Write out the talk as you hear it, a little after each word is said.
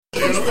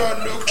things we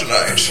got Luke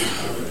tonight.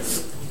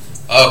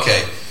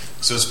 Okay,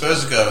 so it's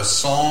supposed to go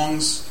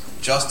songs.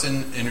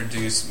 Justin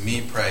introduced,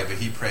 me pray, but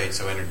he prayed,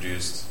 so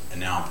introduced, and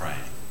now I'm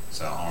praying.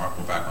 So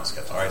we're back on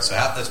schedule. All right, so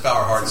let's bow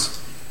our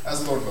hearts.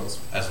 As the Lord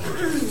wills. As the Lord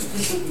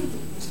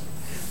wills.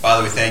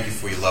 Father, we thank you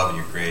for your love and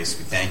your grace.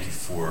 We thank you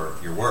for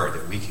your word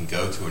that we can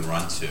go to and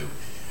run to.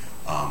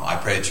 I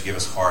pray that you give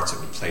us hearts that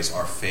would place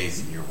our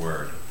faith in your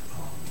word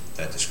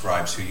that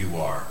describes who you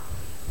are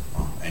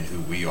and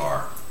who we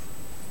are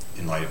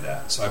in light of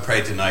that. So I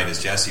pray tonight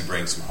as Jesse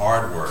brings some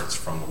hard words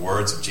from the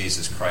words of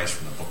Jesus Christ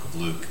from the book of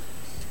Luke,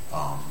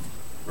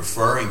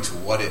 referring to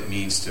what it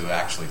means to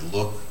actually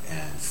look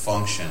and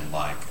function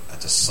like a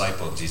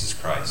disciple of Jesus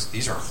Christ.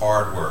 These are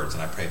hard words,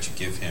 and I pray that you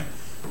give him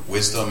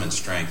wisdom and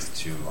strength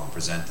to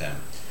present them,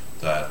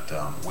 that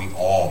we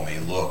all may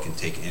look and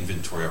take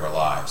inventory of our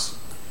lives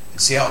and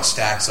see how it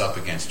stacks up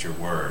against your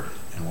word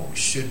and what we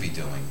should be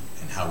doing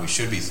and how we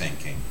should be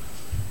thinking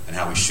and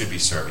how we should be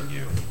serving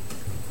you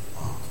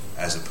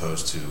as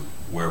opposed to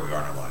where we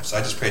are in our lives. So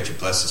I just pray that you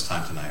bless this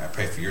time tonight. I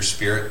pray for your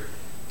spirit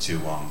to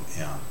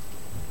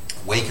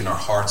waken our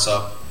hearts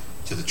up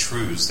to the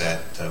truths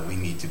that we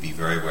need to be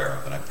very aware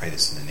of. And I pray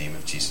this in the name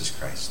of Jesus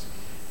Christ.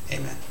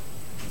 Amen.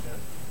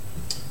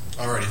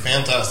 Alrighty,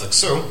 fantastic.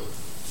 So,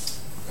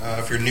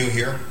 if you're new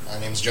here, my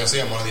name's Jesse.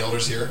 I'm one of the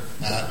elders here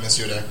at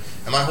Missio Dei.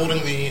 Am I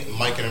holding the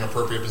mic in an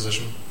appropriate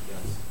position?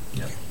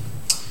 Yes. Okay.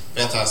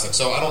 Fantastic.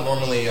 So I don't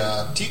normally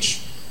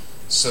teach,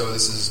 so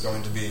this is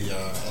going to be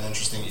an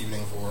interesting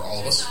evening for all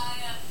of us.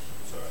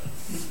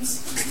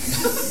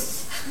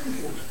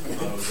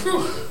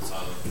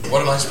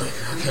 What an icebreaker.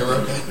 Okay, we're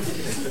okay.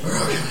 We're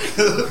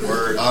okay.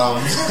 Word.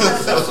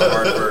 That was a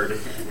hard word.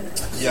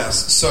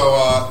 Yes. So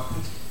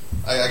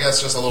I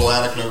guess just a little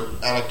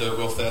anecdote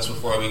real fast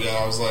before I begin.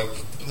 I was like,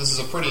 this is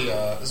a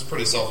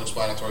pretty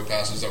self-explanatory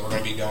passage that we're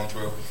going to be going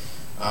through,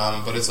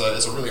 but it's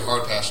a really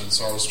hard passage.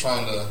 So I was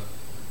trying to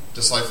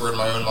decipher in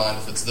my own mind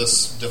if it's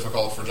this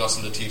difficult for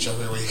Justin to teach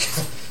every week.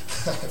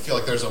 I feel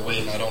like there's a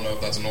weight, and I don't know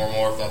if that's normal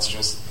or if that's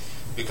just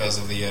because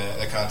of the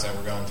content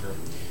we're going through.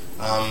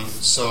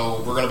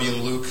 So we're going to be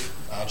in Luke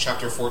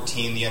chapter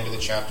 14, the end of the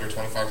chapter,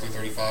 25 through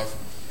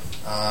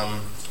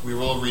 35. We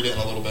will read it in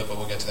a little bit, but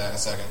we'll get to that in a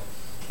second.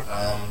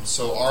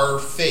 So our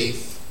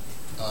faith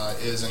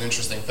is an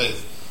interesting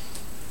faith.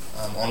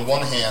 On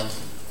one hand,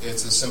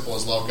 it's as simple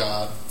as love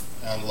God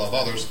and love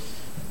others,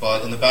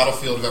 but in the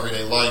battlefield of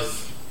everyday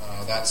life,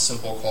 that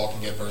simple call can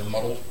get very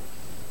muddled,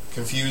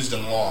 confused,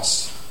 and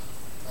lost.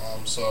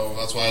 So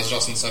that's why, as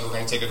Justin said, we're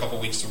going to take a couple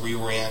weeks to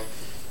reorient,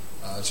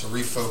 to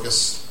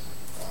refocus.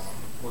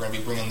 We're going to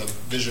be bringing the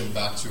vision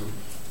back to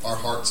our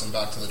hearts and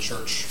back to the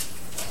church.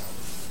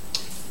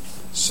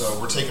 So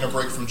we're taking a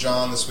break from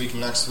John this week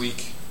and next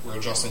week. We're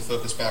adjusting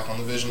focus back on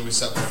the vision we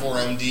set before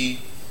MD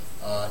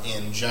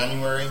in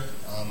January.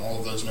 All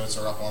of those notes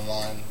are up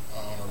online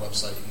on our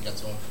website. You can get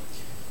to them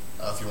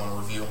if you want to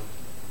review.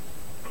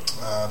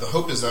 The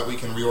hope is that we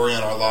can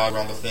reorient our lives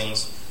around the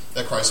things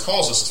that Christ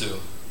calls us to,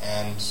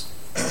 and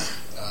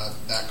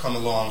that come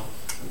along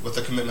with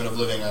the commitment of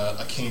living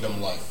a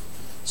kingdom life.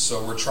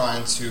 So we're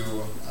trying to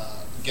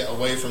get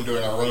away from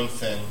doing our own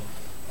thing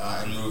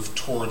and move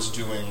towards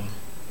doing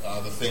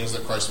the things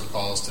that Christ would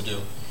call us to do.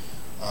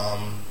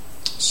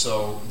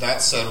 So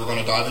that said, we're going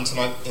to dive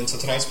into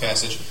tonight's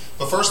passage.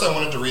 But first I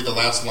wanted to read the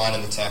last line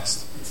in the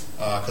text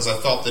because I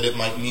felt that it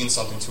might mean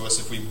something to us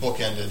if we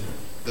bookended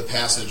the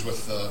passage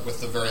with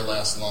the very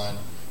last line.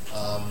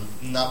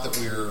 Not that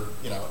we're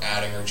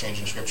adding or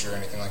changing scripture or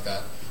anything like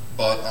that,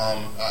 but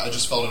I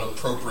just felt it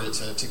appropriate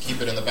to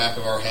keep it in the back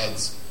of our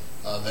heads,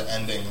 the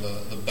ending,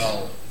 the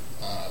bell,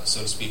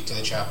 so to speak, to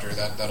the chapter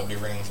that'll be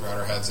ringing throughout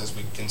our heads as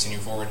we continue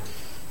forward.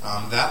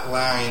 That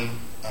line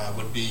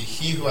would be,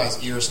 "He who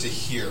has ears to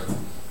hear,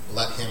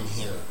 let him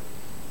hear."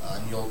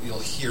 And you'll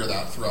hear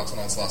that throughout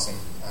tonight's lesson.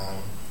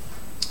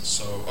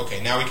 So,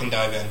 okay, now we can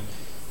dive in.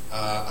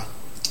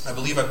 I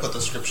believe I put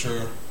the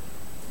scripture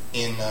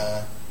in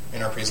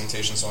our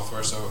presentation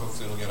software, so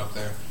hopefully it'll get up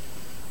there.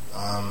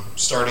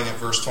 Starting at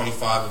verse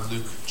 25 of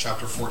Luke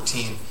chapter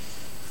 14.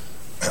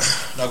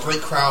 Now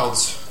great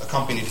crowds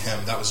accompanied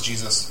him, that was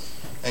Jesus,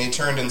 and he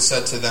turned and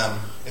said to them,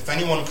 "If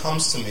anyone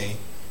comes to me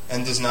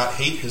and does not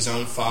hate his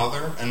own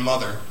father and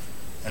mother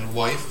and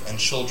wife and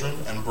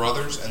children and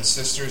brothers and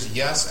sisters,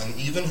 yes, and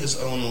even his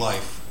own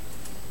life,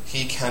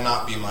 he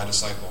cannot be my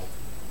disciple.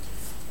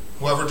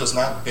 Whoever does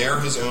not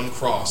bear his own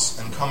cross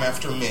and come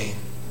after me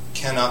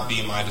cannot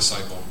be my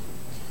disciple.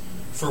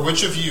 For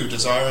which of you,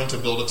 desiring to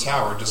build a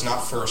tower, does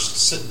not first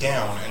sit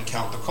down and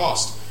count the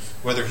cost,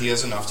 whether he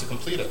has enough to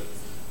complete it?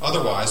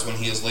 Otherwise, when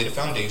he has laid a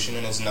foundation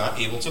and is not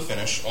able to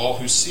finish, all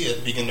who see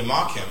it begin to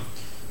mock him,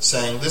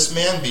 saying, 'This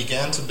man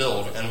began to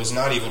build and was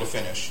not able to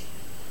finish.'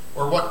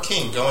 Or what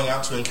king, going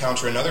out to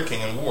encounter another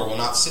king in war, will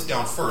not sit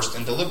down first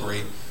and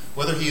deliberate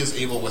whether he is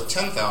able with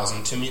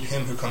 10,000 to meet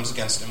him who comes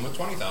against him with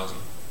 20,000?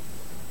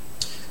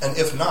 And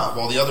if not,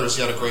 while the other is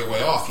yet a great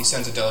way off, he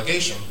sends a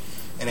delegation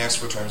and asks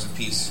for terms of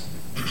peace.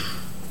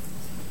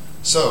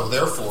 So,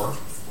 therefore,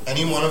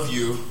 any one of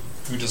you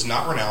who does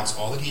not renounce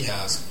all that he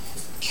has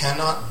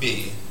cannot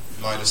be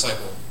my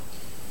disciple.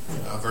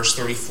 Verse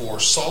 34,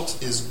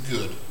 salt is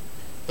good,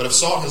 but if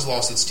salt has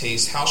lost its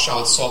taste, how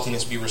shall its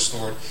saltiness be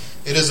restored?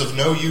 It is of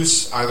no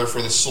use either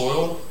for the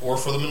soil or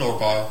for the manure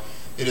pile.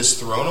 It is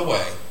thrown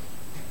away.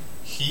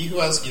 He who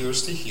has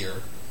ears to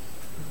hear,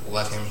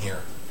 let him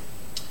hear.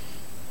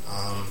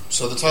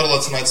 So the title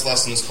of tonight's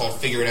lesson is called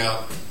Figure It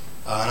Out.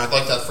 And I'd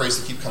like that phrase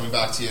to keep coming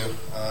back to you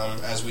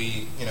as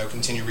we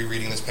continue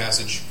rereading this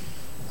passage.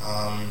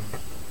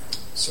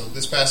 So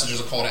this passage is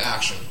a call to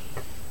action.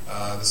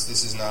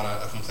 This is not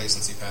a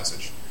complacency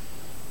passage.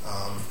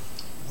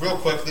 Real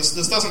quick,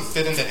 this doesn't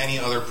fit into any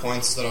other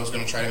points that I was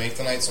going to try to make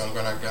tonight, so I'm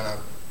going to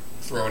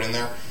throw it in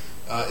there.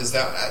 Is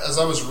that as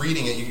I was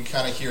reading it, you can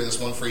kind of hear this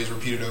one phrase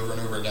repeated over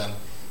and over again,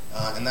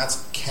 and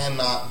that's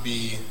 "cannot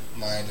be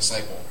my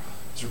disciple."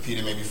 It's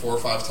repeated maybe 4 or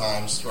 5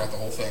 times throughout the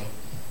whole thing,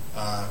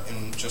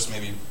 in just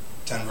maybe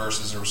 10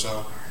 verses or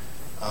so.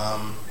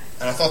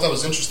 And I thought that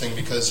was interesting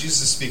because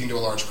Jesus is speaking to a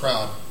large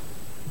crowd,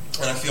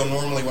 and I feel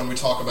normally when we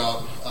talk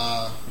about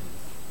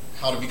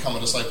how to become a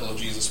disciple of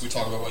Jesus, we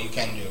talk about what you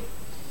can do.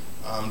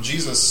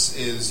 Jesus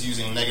is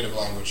using negative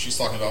language. He's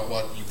talking about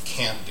what you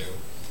can't do.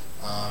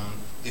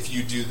 If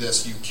you do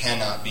this, you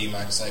cannot be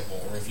my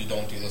disciple. Or if you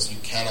don't do this, you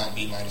cannot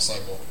be my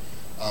disciple.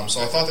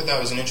 So I thought that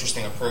was an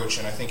interesting approach,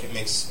 and I think it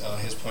makes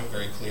his point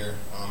very clear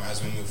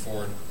as we move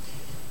forward.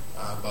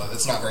 But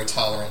it's not very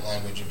tolerant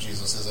language of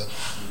Jesus, is it?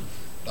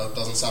 That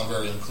doesn't sound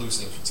very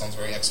inclusive. It sounds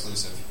very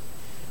exclusive.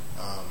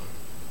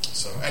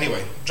 So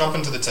anyway, jump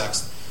into the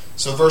text.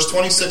 So verse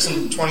 26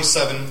 and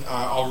 27,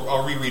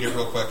 I'll reread it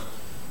real quick.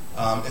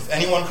 If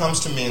anyone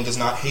comes to me and does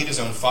not hate his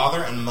own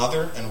father and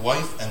mother and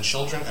wife and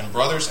children and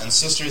brothers and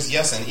sisters,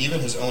 yes, and even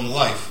his own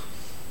life,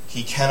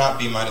 he cannot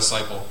be my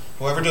disciple.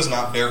 Whoever does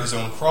not bear his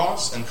own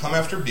cross and come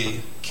after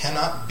me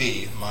cannot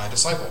be my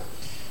disciple.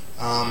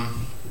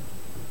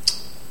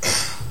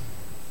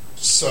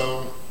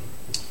 So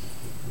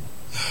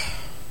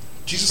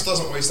Jesus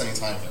doesn't waste any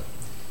time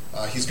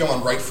here. He's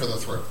going right for the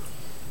throat.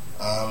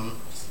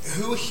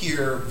 Who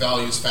here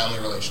values family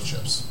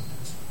relationships?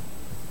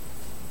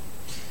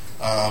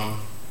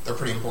 They're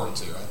pretty important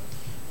to you,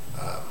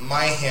 right?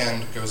 My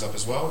hand goes up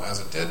as well, as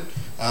it did.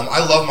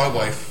 I love my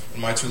wife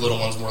and my 2 little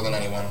ones more than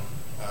anyone.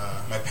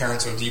 My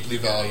parents are deeply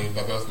valued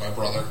by both my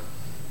brother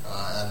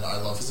and I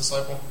love his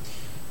disciple.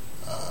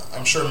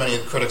 I'm sure many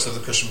critics of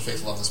the Christian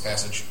faith love this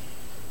passage.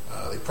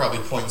 They probably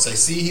point and say,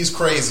 see, he's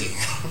crazy.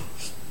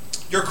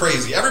 You're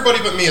crazy. Everybody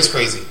but me is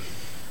crazy.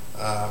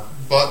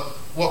 But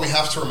what we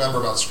have to remember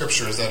about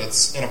Scripture is that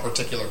it's in a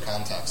particular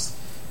context.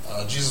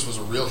 Jesus was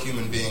a real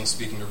human being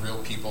speaking to real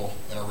people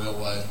in a real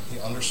way. He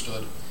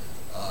understood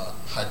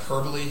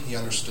hyperbole. He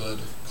understood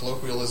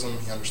colloquialism.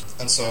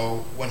 And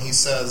so when he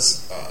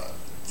says,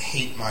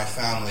 hate my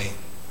family,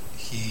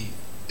 he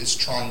is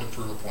trying to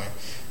prove a point.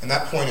 And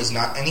that point is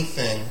not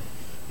anything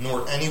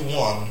nor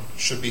anyone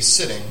should be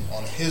sitting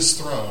on his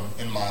throne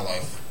in my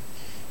life,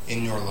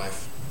 in your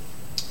life.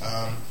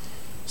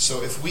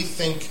 So if we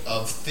think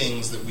of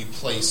things that we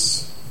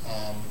place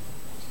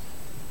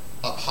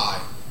up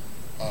high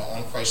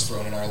on Christ's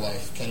throne in our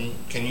life, can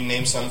you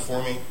name some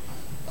for me?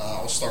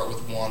 I'll start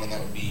with one, and that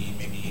would be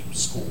maybe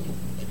school.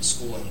 Maybe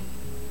schooling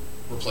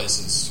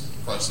replaces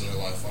Christ in your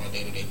life on a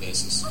day-to-day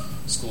basis.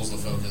 School's the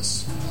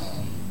focus.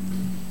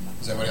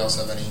 Does anybody else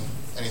have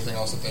anything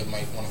else that they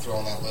might want to throw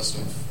on that list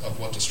of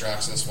what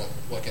distracts us,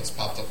 what gets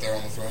popped up there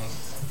on the throne?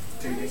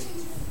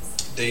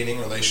 Dating,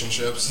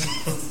 relationships.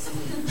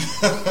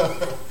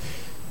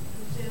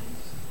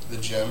 The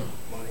gym.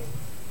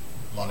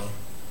 Money.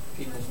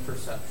 People's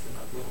perception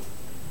of you.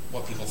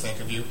 What people think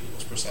of you,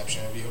 people's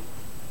perception of you.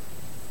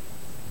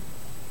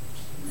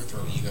 You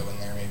throw ego in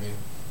there, maybe.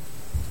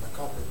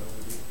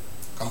 Comfortability.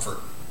 Comfort.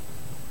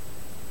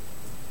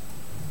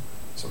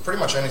 So pretty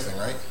much anything,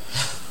 right?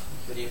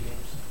 Video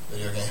games.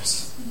 Video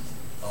games.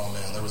 Oh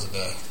man, there was a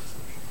day.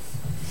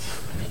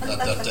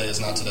 That day is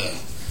not today.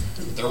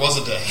 There was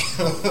a day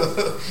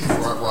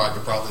where I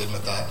could probably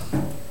admit that.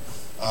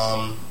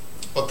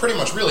 But pretty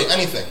much really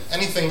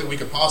anything that we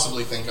could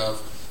possibly think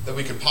of, that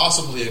we could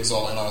possibly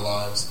exalt in our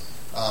lives,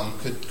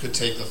 could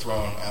take the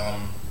throne.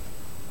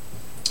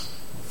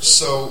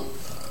 So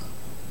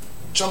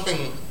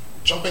jumping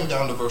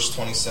down to verse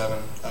 27,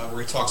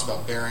 where he talks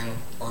about bearing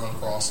our own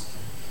cross.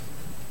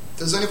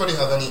 Does anybody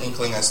have any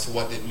inkling as to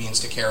what it means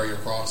to carry your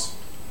cross?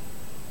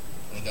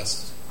 Any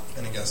guesses?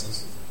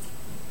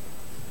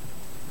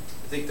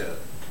 I think the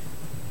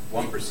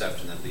one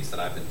perception, at least that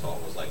I've been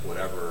taught, was like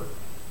whatever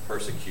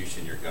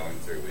persecution you're going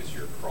through is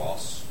your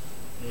cross.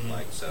 Mm-hmm.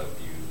 Like, so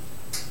if you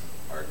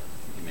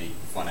make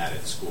fun at it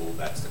at school,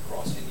 that's the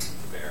cross you need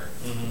to bear.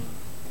 Mm-hmm.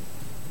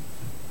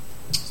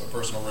 So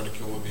personal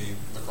ridicule would be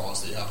the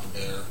cross that you have to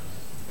bear.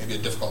 Maybe a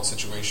difficult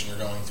situation you're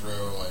going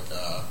through, like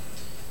I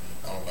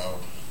don't know,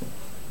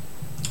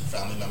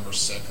 family member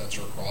sick, that's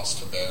your cross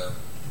to bear.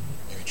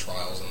 Maybe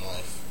trials in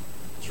life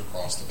is your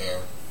cross to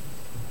bear.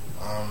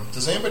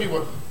 Does anybody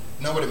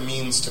know what it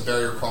means to bear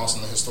your cross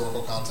in the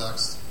historical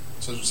context?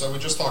 So we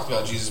just talked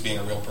about Jesus being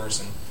a real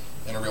person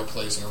in a real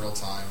place in a real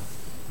time.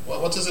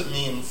 What does it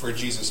mean for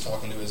Jesus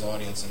talking to his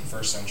audience in the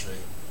first century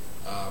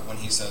when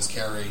he says,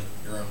 carry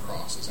your own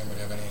cross. Does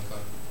anybody have any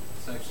inkling?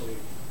 It's actually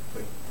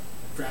like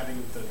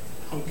grabbing the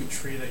hunk of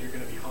tree that you're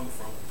going to be hung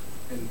from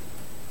and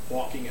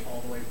walking it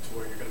all the way to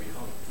where you're going to be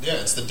hung. Yeah,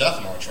 it's the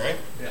death march, right?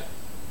 Yeah.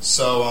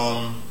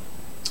 So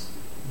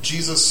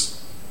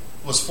Jesus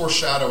was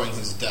foreshadowing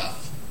his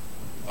death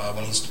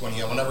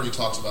whenever he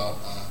talks about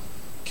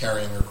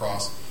carrying your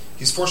cross.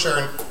 He's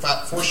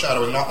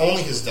foreshadowing not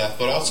only his death,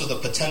 but also the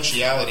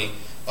potentiality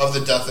of the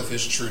death of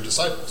his true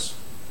disciples,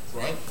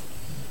 right?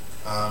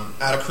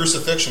 At a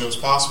crucifixion, it was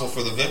possible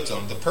for the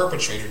victim, the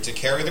perpetrator, to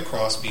carry the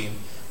crossbeam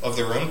of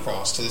their own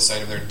cross to the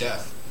site of their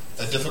death.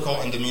 A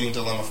difficult and demeaning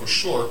dilemma for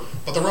sure,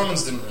 but the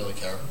Romans didn't really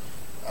care.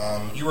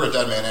 You were a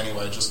dead man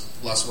anyway,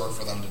 just less work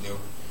for them to do.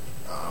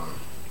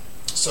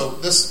 So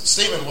this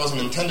statement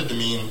wasn't intended to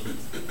mean,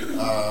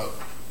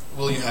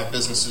 will you have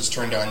businesses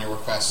turn down your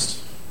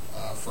request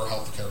for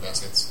health care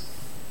baskets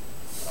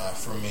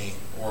from me?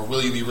 Or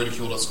will you be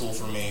ridiculed at school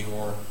for me?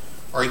 Or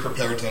are you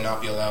prepared to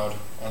not be allowed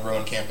on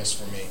Rowan campus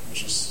for me?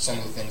 Which is some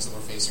of the things that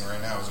we're facing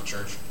right now as a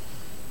church.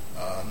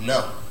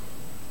 No.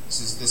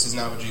 This is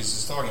not what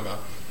Jesus is talking about.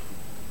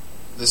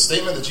 The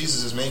statement that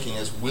Jesus is making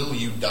is, will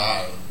you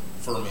die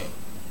for me?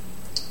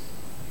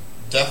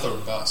 Death or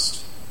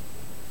bust.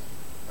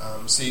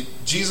 See,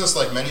 Jesus,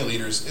 like many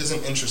leaders,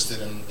 isn't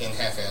interested in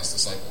half-assed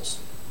disciples.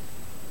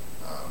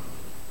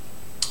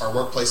 Our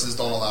workplaces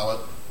don't allow it.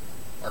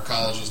 Our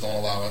colleges don't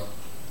allow it.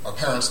 Our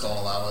parents don't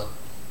allow it.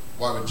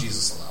 Why would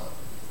Jesus allow it?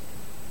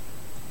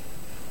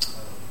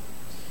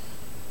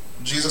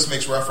 Jesus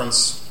makes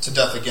reference to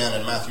death again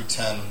in Matthew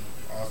 10,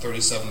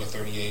 37 to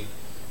 38.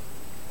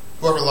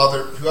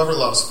 Whoever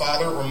loves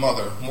father or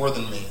mother more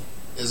than me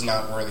is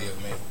not worthy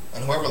of me.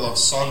 And whoever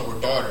loves son or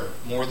daughter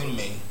more than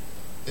me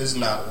is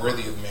not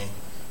worthy of me.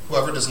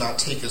 Whoever does not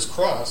take his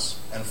cross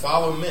and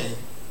follow me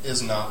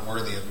is not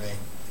worthy of me.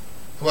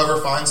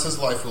 Whoever finds his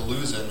life will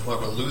lose it, and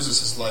whoever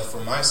loses his life for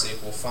my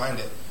sake will find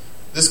it.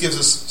 This gives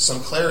us some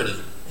clarity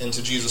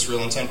into Jesus'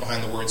 real intent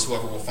behind the words,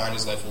 whoever will find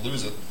his life will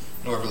lose it,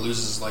 and whoever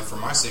loses his life for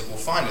my sake will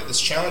find it. This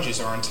challenges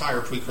our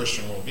entire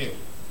pre-Christian worldview.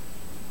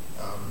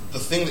 The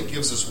thing that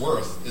gives us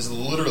worth is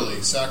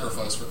literally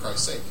sacrifice for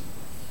Christ's sake.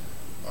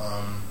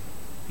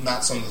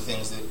 Not some of the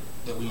things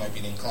that we might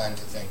be inclined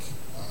to think,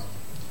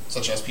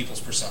 such as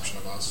people's perception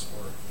of us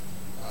or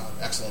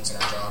excellence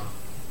in our job.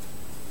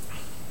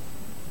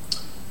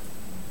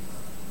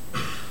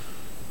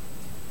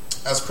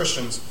 As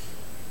Christians,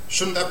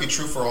 shouldn't that be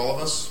true for all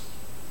of us?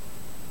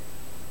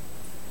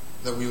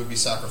 That we would be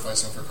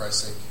sacrificing for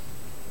Christ's sake?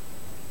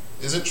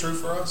 Is it true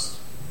for us?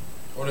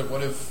 What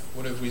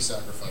if we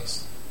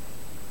sacrificed?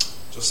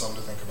 Just something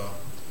to think about.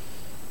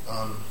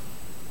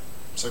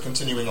 So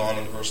continuing on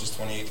in verses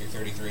 28 through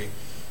 33,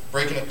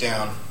 breaking it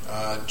down,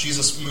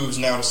 Jesus moves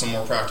now to some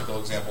more practical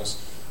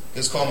examples.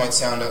 His call might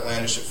sound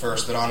outlandish at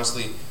first, but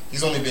honestly,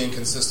 he's only being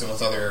consistent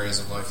with other areas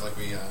of life, like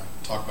we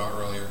talked about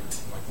earlier,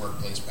 like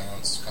workplace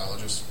balance,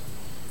 colleges.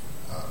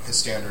 His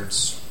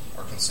standards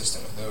are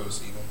consistent with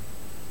those, even.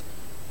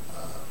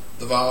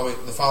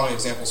 The following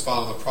examples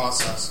follow the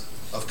process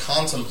of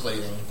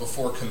contemplating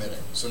before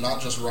committing. So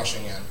not just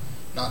rushing in,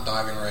 not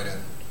diving right in.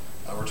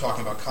 We're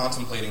talking about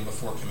contemplating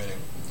before committing.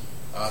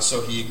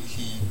 So he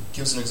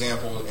gives an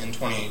example in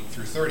 28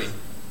 through 30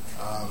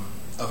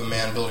 of a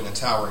man building a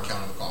tower and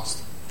counting the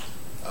cost.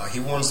 He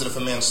warns that if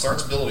a man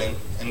starts building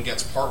and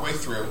gets partway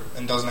through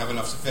and doesn't have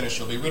enough to finish,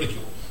 he'll be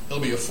ridiculed. He'll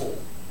be a fool.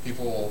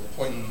 People will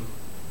point and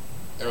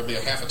there will be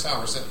a half a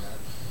tower sitting there.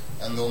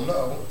 And they'll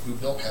know who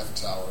built half a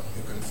tower and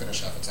who couldn't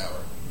finish half a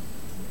tower.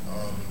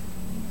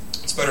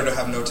 It's better to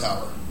have no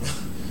tower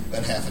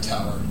than half a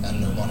tower and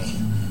no money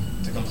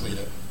to complete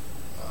it.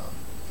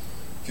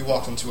 If you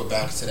walked into a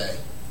bank today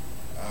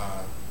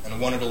and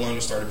wanted a loan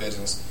to start a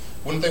business,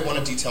 wouldn't they want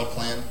a detailed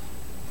plan?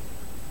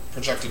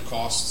 Projected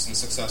costs and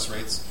success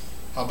rates?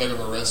 How big of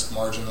a risk,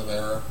 margin of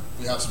error?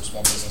 We have some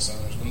small business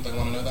owners. Wouldn't they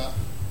want to know that?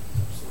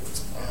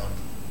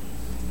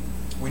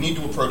 We need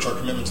to approach our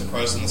commitment to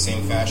Christ in the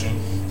same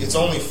fashion. It's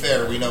only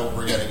fair we know what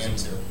we're getting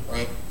into,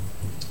 right?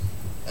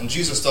 And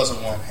Jesus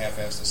doesn't want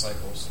half-assed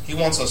disciples. He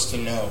wants us to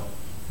know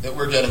that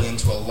we're getting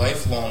into a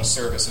lifelong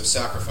service of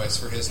sacrifice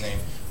for His name.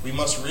 We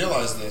must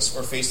realize this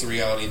or face the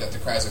reality that the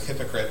cries of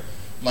hypocrite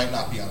might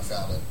not be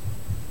unfounded.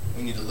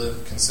 We need to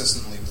live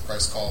consistently with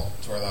Christ's call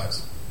to our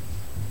lives.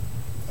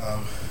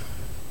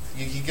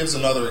 He gives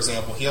another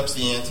example. He ups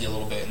the ante a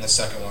little bit in the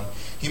second one.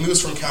 He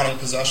moves from counting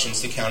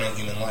possessions to counting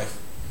human life.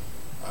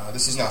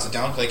 This is not to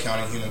downplay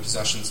counting human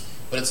possessions,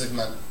 but it's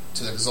meant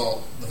to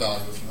exalt the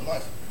value of human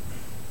life.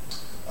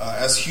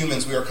 As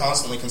humans, we are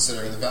constantly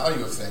considering the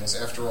value of things.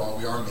 After all,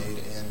 we are made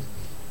in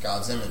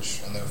God's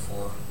image, and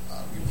therefore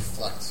we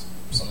reflect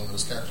some of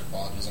those character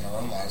qualities in our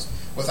own lives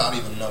without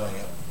even knowing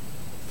it.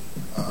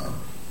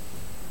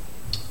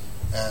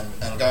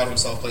 And God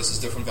Himself places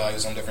different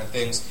values on different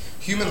things.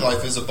 Human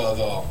life is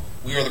above all.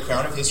 We are the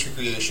crown of His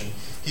creation.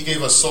 He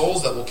gave us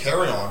souls that will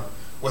carry on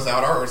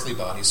without our earthly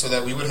bodies so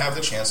that we would have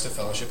the chance to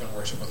fellowship and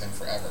worship with Him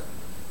forever.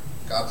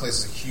 God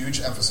places a huge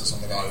emphasis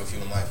on the value of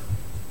human life.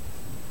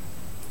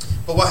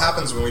 But what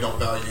happens when we don't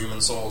value human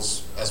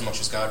souls as much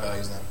as God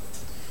values them?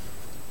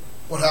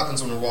 what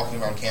happens when we're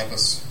walking around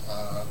campus,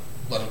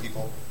 letting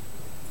people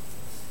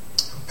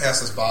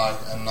pass us by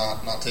and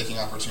not taking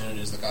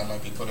opportunities that God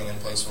might be putting in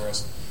place for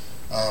us.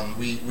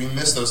 We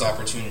miss those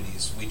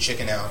opportunities. We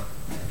chicken out.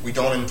 We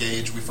don't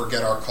engage. We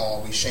forget our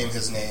call. We shame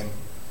His name.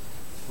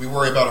 We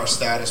worry about our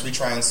status. We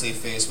try and save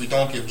face. We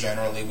don't give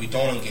generally. We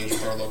don't engage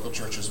with our local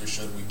church as we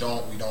should. We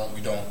don't.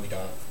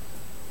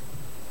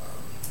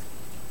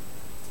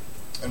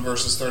 In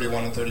verses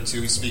 31 and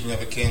 32, he's speaking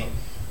of a king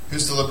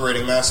who's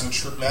deliberating,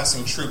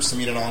 massing troops to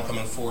meet an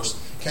oncoming force.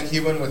 Can he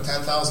win with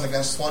 10,000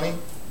 against 20?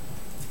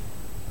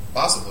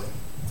 Possibly.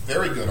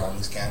 Very good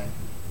armies can.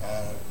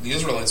 The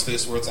Israelites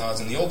faced worse odds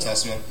in the Old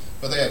Testament,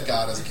 but they had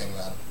God as a king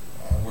then.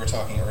 We're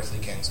talking earthly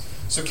kings.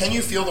 So can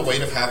you feel the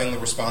weight of having the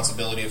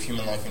responsibility of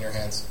human life in your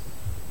hands?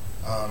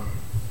 I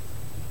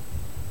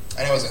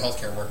know as a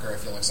healthcare worker, I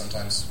feel like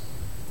sometimes,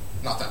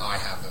 not that I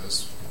have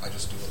those, I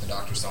just do what the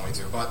doctors tell me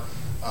to, but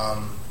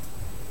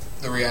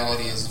the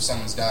reality is if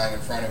someone's dying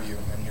in front of you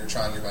and you're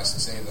trying your best to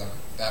save them,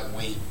 that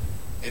weight,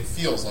 it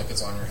feels like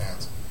it's on your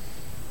hands.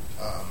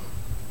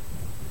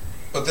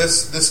 But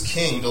this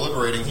king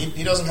deliberating,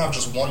 he doesn't have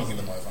just one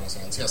human life on his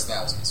hands. He has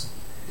thousands.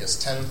 He has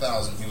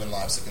 10,000 human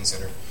lives to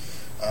consider.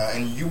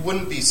 And you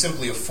wouldn't be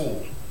simply a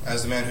fool,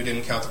 as the man who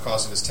didn't count the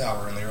cost of his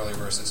tower in the early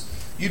verses.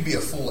 You'd be a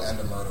fool and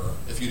a murderer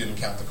if you didn't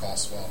count the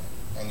cost well,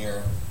 and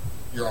your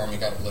army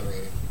got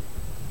obliterated.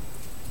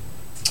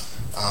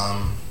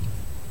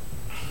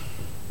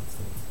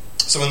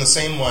 So in the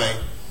same way,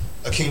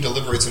 a king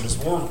deliberates in his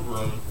war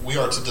room, we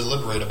are to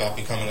deliberate about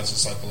becoming a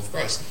disciple of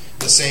Christ.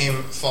 The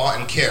same thought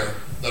and care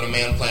that a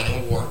man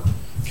planning a war,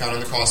 counting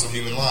the cost of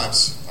human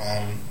lives,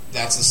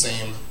 that's the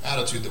same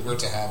attitude that we're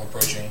to have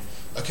approaching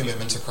a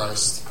commitment to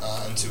Christ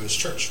and to His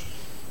church.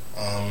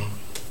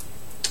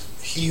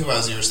 He who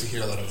has ears to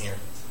hear, let him hear.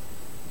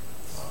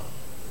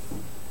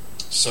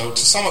 So to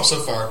sum up so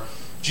far,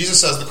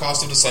 Jesus says the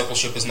cost of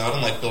discipleship is not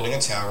unlike building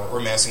a tower or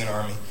massing an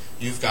army.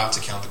 You've got to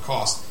count the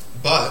cost.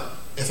 But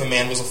if a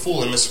man was a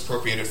fool and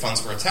misappropriated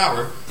funds for a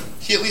tower,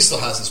 he at least still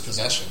has his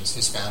possessions,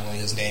 his family,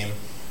 his name.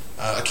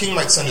 A king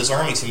might send his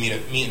army to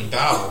meet in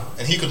battle,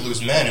 and he could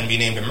lose men and be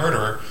named a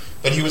murderer,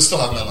 but he would still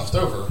have men left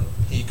over.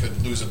 He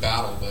could lose a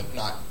battle, but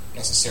not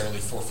necessarily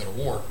forfeit a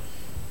war.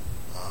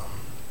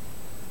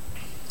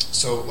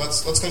 So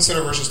let's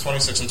consider verses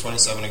 26 and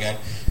 27 again.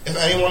 If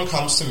anyone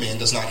comes to me and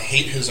does not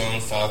hate his own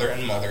father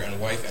and mother and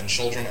wife and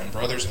children and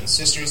brothers and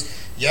sisters,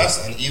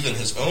 yes, and even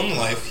his own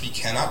life, he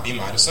cannot be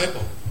my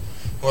disciple.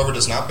 Whoever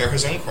does not bear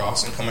his own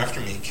cross and come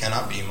after me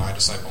cannot be my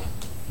disciple.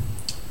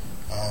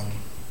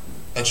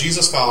 A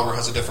Jesus follower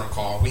has a different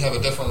call. We have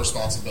a different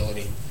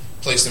responsibility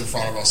placed in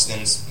front of us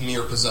than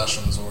mere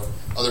possessions or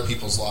other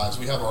people's lives.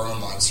 We have our own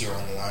lives here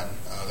on the line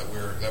that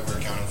we're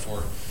accounting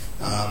for.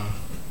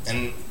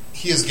 And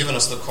He has given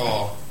us the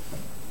call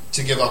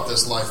to give up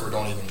this life or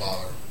don't even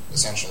bother,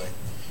 essentially.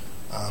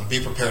 Be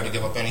prepared to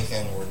give up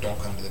anything or don't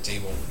come to the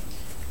table.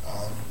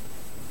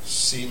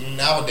 See,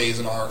 nowadays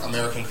in our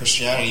American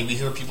Christianity, we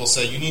hear people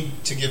say, you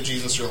need to give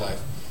Jesus your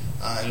life.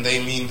 And they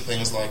mean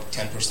things like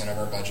 10% of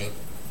our budget,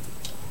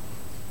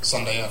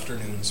 Sunday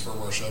afternoons for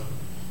worship,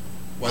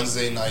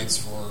 Wednesday nights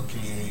for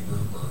community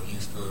group or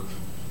youth group,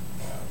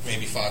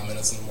 maybe 5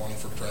 minutes in the morning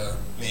for prayer,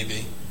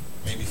 maybe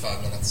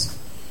 5 minutes,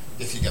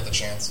 if you get the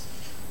chance.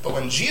 But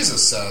when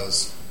Jesus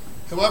says,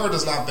 whoever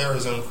does not bear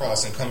his own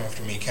cross and come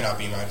after me cannot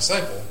be my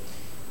disciple,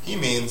 He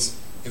means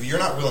if you're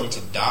not willing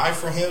to die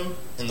for Him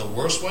in the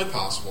worst way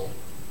possible,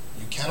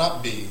 you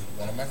cannot be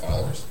one of my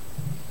followers.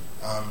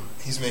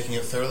 He's making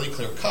it fairly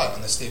clear-cut,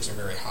 and the stakes are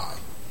very high.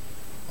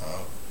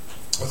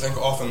 I think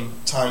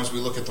oftentimes we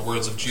look at the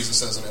words of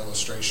Jesus as an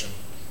illustration,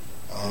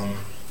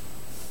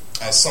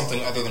 as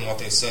something other than what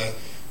they say.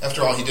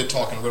 After all, He did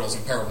talk in riddles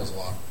and parables a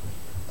lot.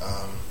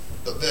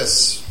 But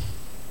this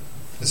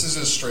is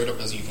as straight up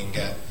as you can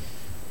get.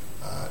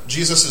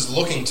 Jesus is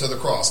looking to the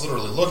cross,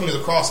 literally looking to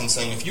the cross and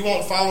saying, if you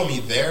won't follow me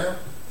there,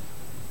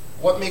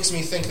 what makes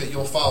me think that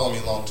you'll follow me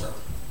long term?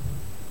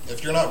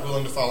 If you're not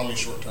willing to follow me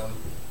short term,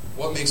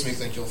 what makes me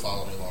think you'll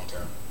follow me long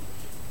term?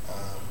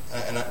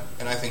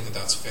 And I think that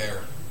that's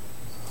fair.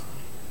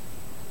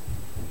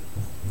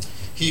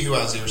 He who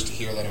has ears to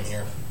hear, let him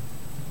hear.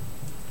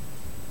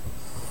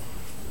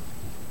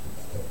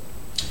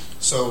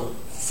 So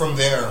from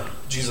there,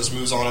 Jesus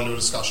moves on into a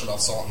discussion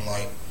about salt and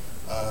light.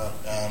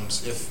 And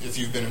if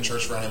you've been in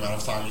church for any amount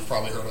of time, you've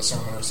probably heard a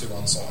sermon or two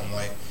on salt and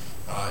light.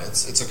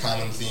 It's a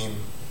common theme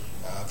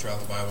throughout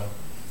the Bible.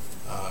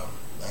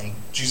 And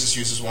Jesus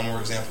uses one more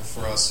example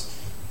for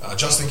us,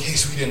 just in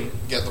case we didn't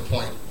get the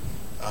point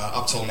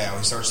up till now.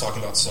 He starts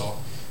talking about salt.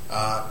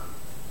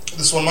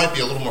 This one might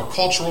be a little more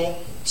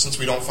cultural, since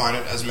we don't find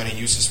it as many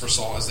uses for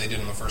salt as they did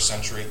in the first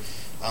century.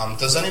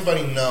 Does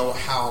anybody know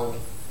how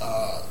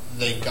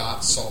they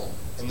got salt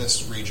in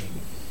this region?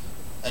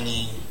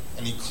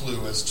 Any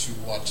clue as to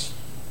what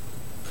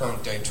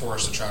current day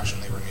tourist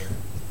attraction they were near?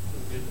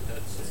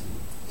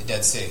 The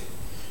Dead Sea.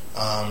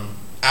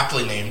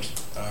 Aptly named,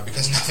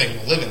 because nothing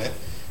will live in it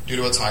due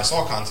to its high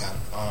salt content.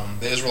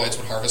 The Israelites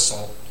would harvest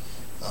salt.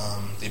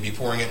 They'd be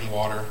pouring it in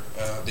water.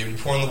 They'd be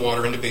pouring the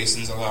water into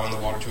basins, allowing the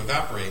water to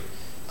evaporate.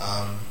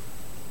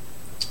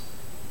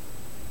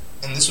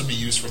 And this would be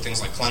used for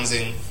things like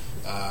cleansing,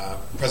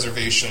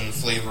 preservation,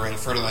 flavoring,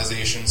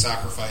 fertilization,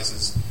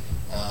 sacrifices.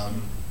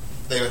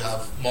 They would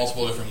have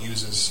multiple different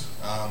uses.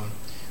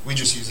 We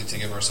just use it to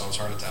give ourselves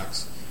heart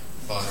attacks.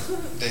 But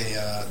they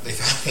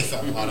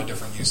found a lot of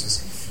different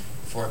uses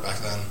for it back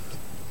then.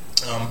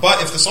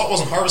 But if the salt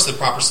wasn't harvested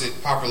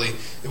properly,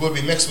 it would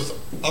be mixed with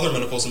other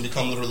minerals and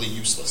become literally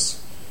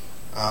useless.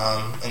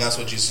 And that's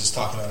what Jesus is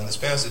talking about in this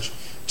passage.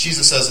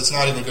 Jesus says it's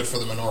not even good for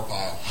the manure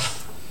pile.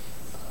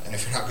 And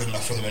if you're not good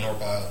enough for the manure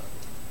pile,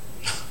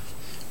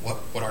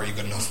 what are you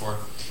good enough for?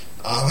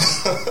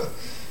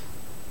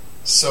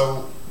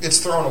 So it's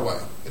thrown away.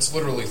 It's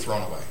literally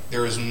thrown away.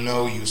 There is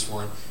no use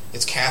for it.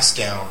 It's cast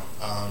down.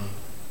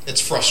 It's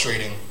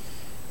frustrating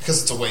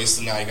because it's a waste,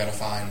 and now you got to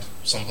find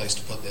some place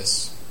to put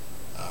this.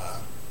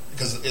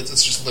 Because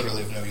it's just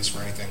literally of no use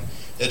for anything.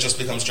 It just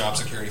becomes job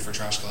security for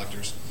trash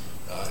collectors,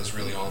 is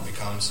really all it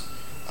becomes.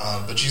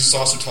 But Jesus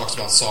also talks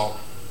about salt.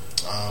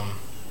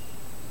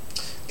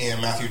 In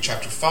Matthew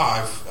chapter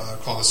 5,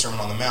 called the Sermon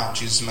on the Mount,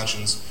 Jesus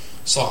mentions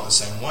salt in the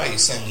same way.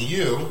 He's saying,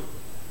 you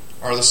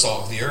are the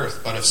salt of the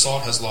earth, but if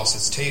salt has lost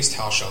its taste,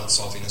 how shall its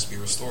saltiness be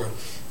restored?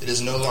 It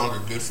is no longer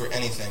good for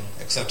anything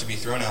except to be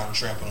thrown out and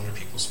trampled under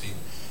people's feet.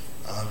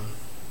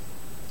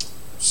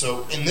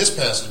 So in this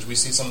passage, we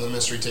see some of the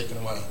mystery taken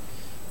away.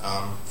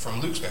 From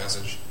Luke's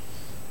passage,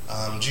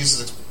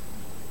 Jesus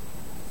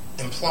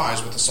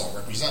implies what the salt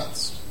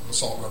represents. The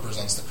salt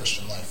represents the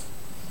Christian life.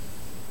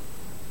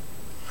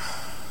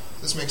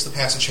 This makes the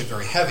passage hit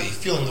very heavy.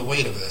 Feel the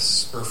weight of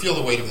this.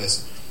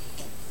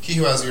 He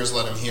who has ears,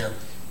 let him hear.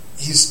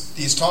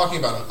 He's talking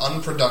about an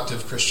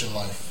unproductive Christian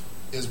life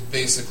is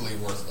basically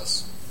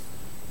worthless.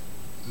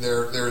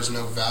 There is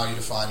no value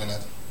to find in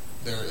it.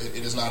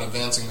 It is not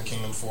advancing the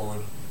kingdom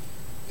forward.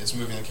 It's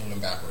moving the kingdom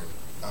backward.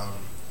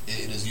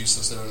 It is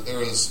useless.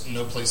 There is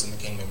no place in the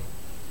kingdom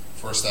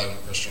for a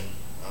stagnant Christian.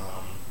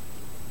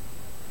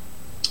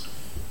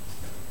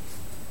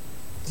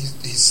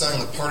 He's saying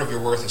that part of your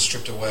worth is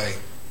stripped away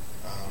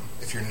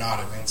if you're not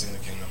advancing the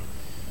kingdom.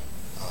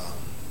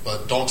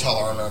 But don't tell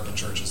our American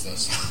churches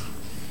this.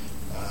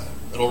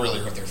 It'll really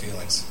hurt their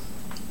feelings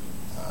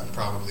and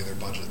probably their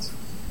budgets.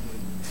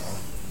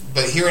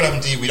 But here at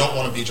MD, we don't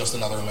want to be just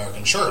another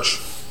American church.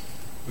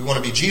 We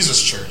want to be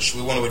Jesus' church.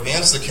 We want to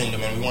advance the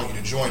kingdom, and we want you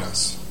to join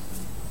us.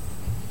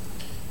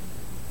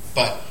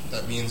 But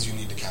that means you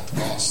need to count the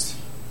cost.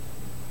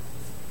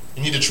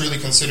 You need to truly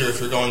consider if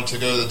you're going to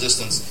go the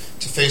distance,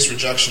 to face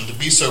rejection, to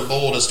be so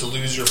bold as to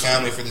lose your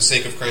family for the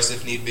sake of Christ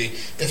if need be.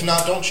 If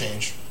not, don't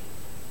change.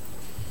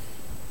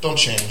 Don't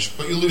change.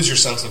 But you lose your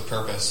sense of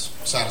purpose,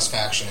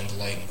 satisfaction, and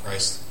delight in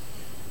Christ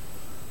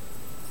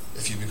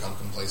if you become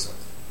complacent.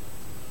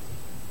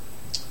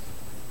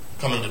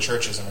 Coming to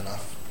church isn't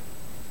enough.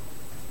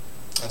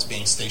 That's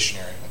being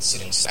stationary. That's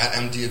sitting at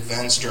MD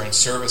events, during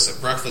service,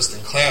 at breakfast,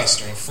 in class,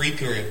 during free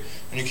period,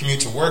 when you commute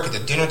to work, at the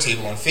dinner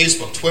table, on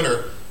Facebook,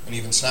 Twitter, and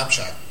even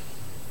Snapchat.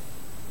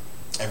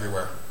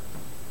 Everywhere.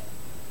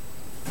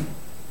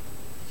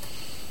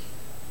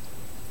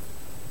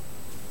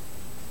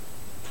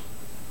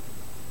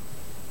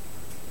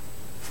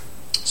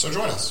 So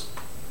join us.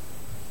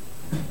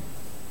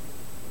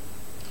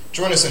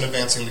 Join us in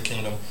advancing the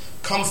kingdom.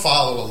 Come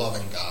follow a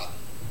loving God.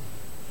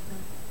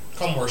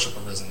 Come worship a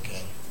risen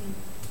King.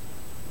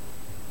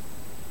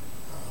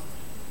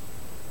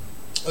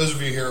 Those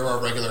of you here who are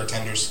regular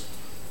attenders,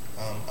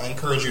 I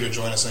encourage you to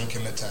join us and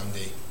commit to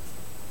MD.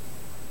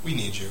 We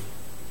need you.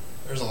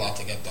 There's a lot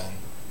to get done.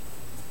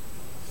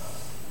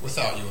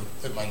 Without you,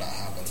 it might not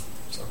happen.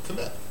 So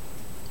commit.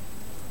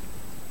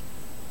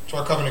 To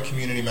our covenant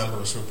community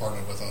members who have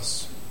partnered with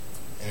us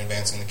in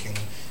advancing the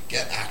kingdom,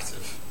 get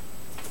active.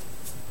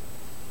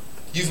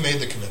 You've made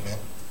the commitment.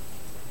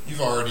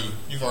 You've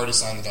already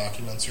signed the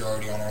documents. You're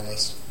already on our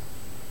list.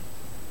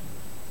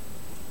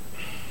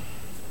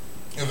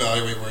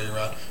 Evaluate where you're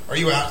at. Are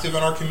you active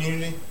in our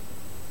community?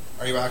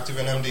 Are you active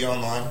in MD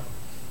Online?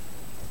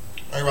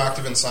 Are you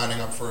active in signing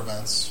up for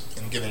events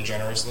and giving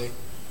generously?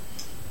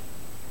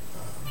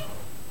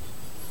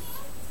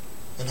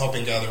 And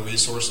helping gather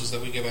resources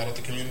that we give out at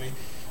the community?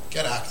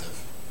 Get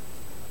active.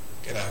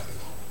 Get active.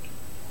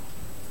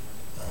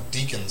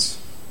 Deacons,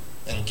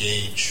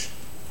 engage.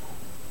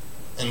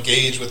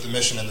 Engage with the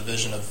mission and the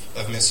vision of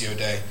Missio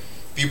Dei.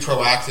 Be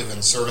proactive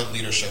in servant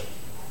leadership.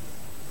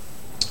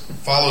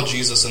 Follow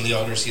Jesus and the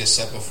elders he has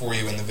set before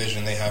you in the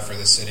vision they have for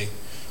this city.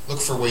 Look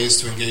for ways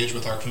to engage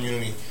with our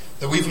community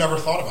that we've never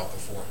thought about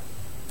before.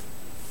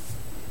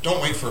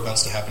 Don't wait for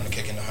events to happen to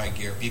kick into high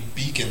gear. Be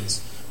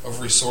beacons of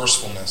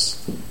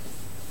resourcefulness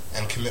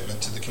and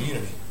commitment to the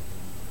community.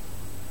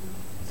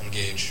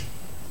 Engage.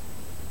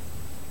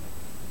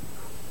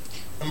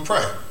 And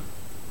pray.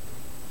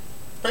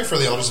 Pray for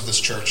the elders of this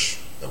church,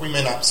 that we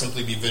may not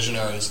simply be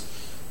visionaries,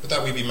 but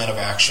that we be men of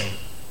action,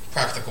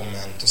 practical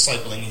men,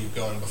 discipling you,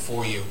 going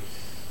before you,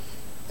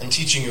 and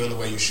teaching you in the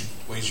ways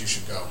you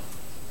should go.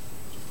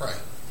 So pray.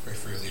 Pray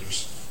for your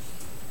leaders.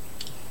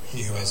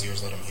 He who has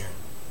ears, let him hear.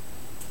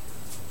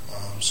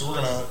 So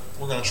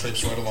we're gonna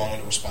traipse right along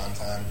into respond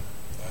time.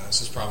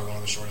 This is probably one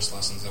of the shortest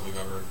lessons that We've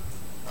ever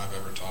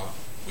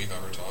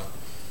taught.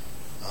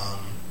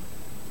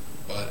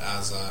 But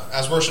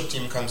as worship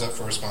team comes up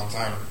for response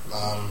time,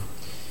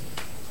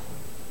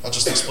 I'll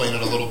just explain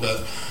it a little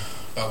bit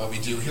about what we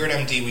do. Here at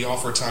MD, we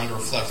offer time to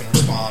reflect and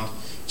respond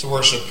to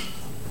worship,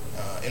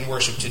 in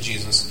worship to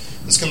Jesus.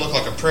 This can look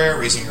like a prayer,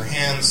 raising your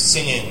hands,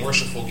 singing,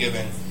 worshipful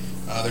giving.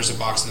 There's a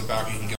box in the back you can give